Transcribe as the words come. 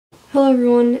Hello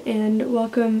everyone and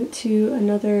welcome to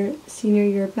another senior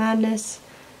year of madness.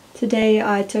 Today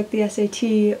I took the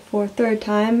SAT for a third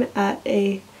time at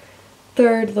a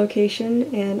third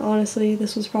location, and honestly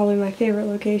this was probably my favorite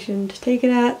location to take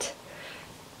it at.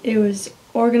 It was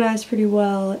organized pretty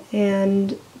well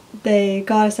and they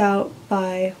got us out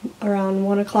by around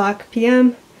 1 o'clock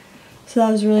p.m. so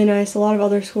that was really nice. A lot of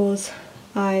other schools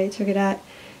I took it at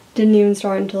didn't even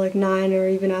start until like 9 or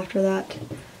even after that.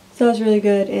 So that was really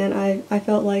good, and I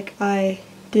felt like I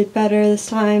did better this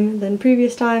time than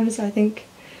previous times. I think,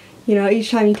 each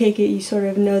time you take it you sort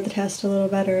of know the test a little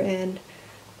better and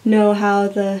know how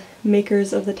the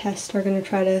makers of the test are going to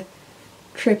try to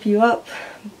trip you up.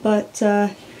 But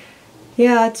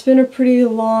yeah, it's been a pretty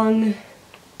long,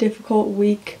 difficult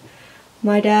week.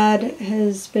 My dad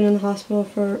has been in the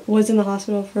hospital was in the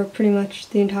hospital for pretty much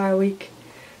the entire week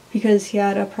because he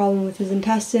had a problem with his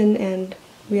intestine, and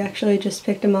we actually just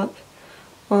picked him up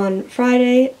on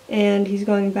Friday and he's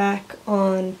going back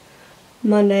on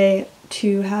Monday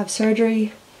to have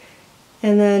surgery.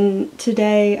 And then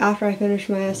today, after I finished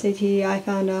my SAT, I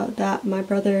found out that my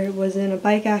brother was in a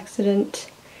bike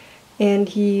accident and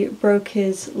he broke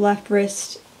his left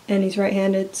wrist, and he's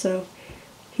right-handed, so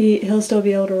he'll still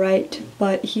be able to write,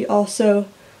 but he also,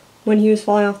 when he was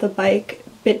falling off the bike,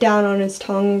 bit down on his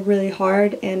tongue really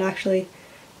hard and actually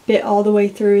bit all the way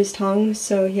through his tongue,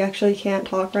 so he actually can't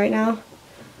talk right now.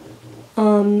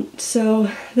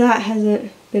 So that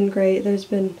hasn't been great. There's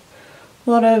been a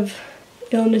lot of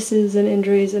illnesses and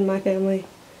injuries in my family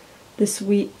this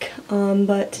week,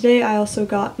 but today I also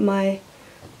got my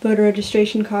voter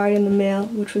registration card in the mail,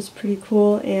 which was pretty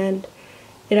cool, and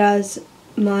it has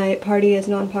my party as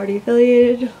non-party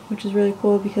affiliated, which is really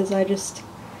cool because I just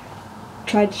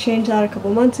tried to change that a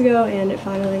couple months ago and it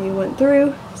finally went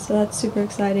through, so that's super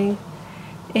exciting.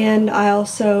 And I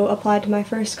also applied to my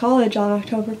first college on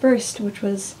October 1st, which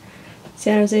was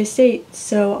San Jose State,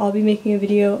 so I'll be making a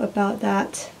video about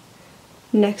that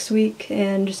next week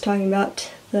and just talking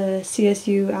about the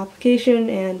CSU application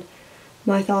and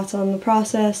my thoughts on the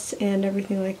process and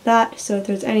everything like that. So if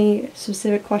there's any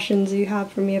specific questions you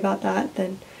have for me about that,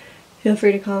 then feel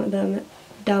free to comment them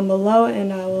down below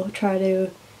and I will try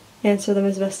to answer them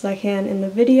as best as I can in the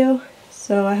video.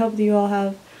 So I hope that you all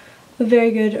have a very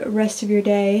good rest of your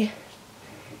day,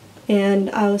 and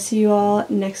I will see you all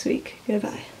next week.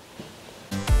 Goodbye.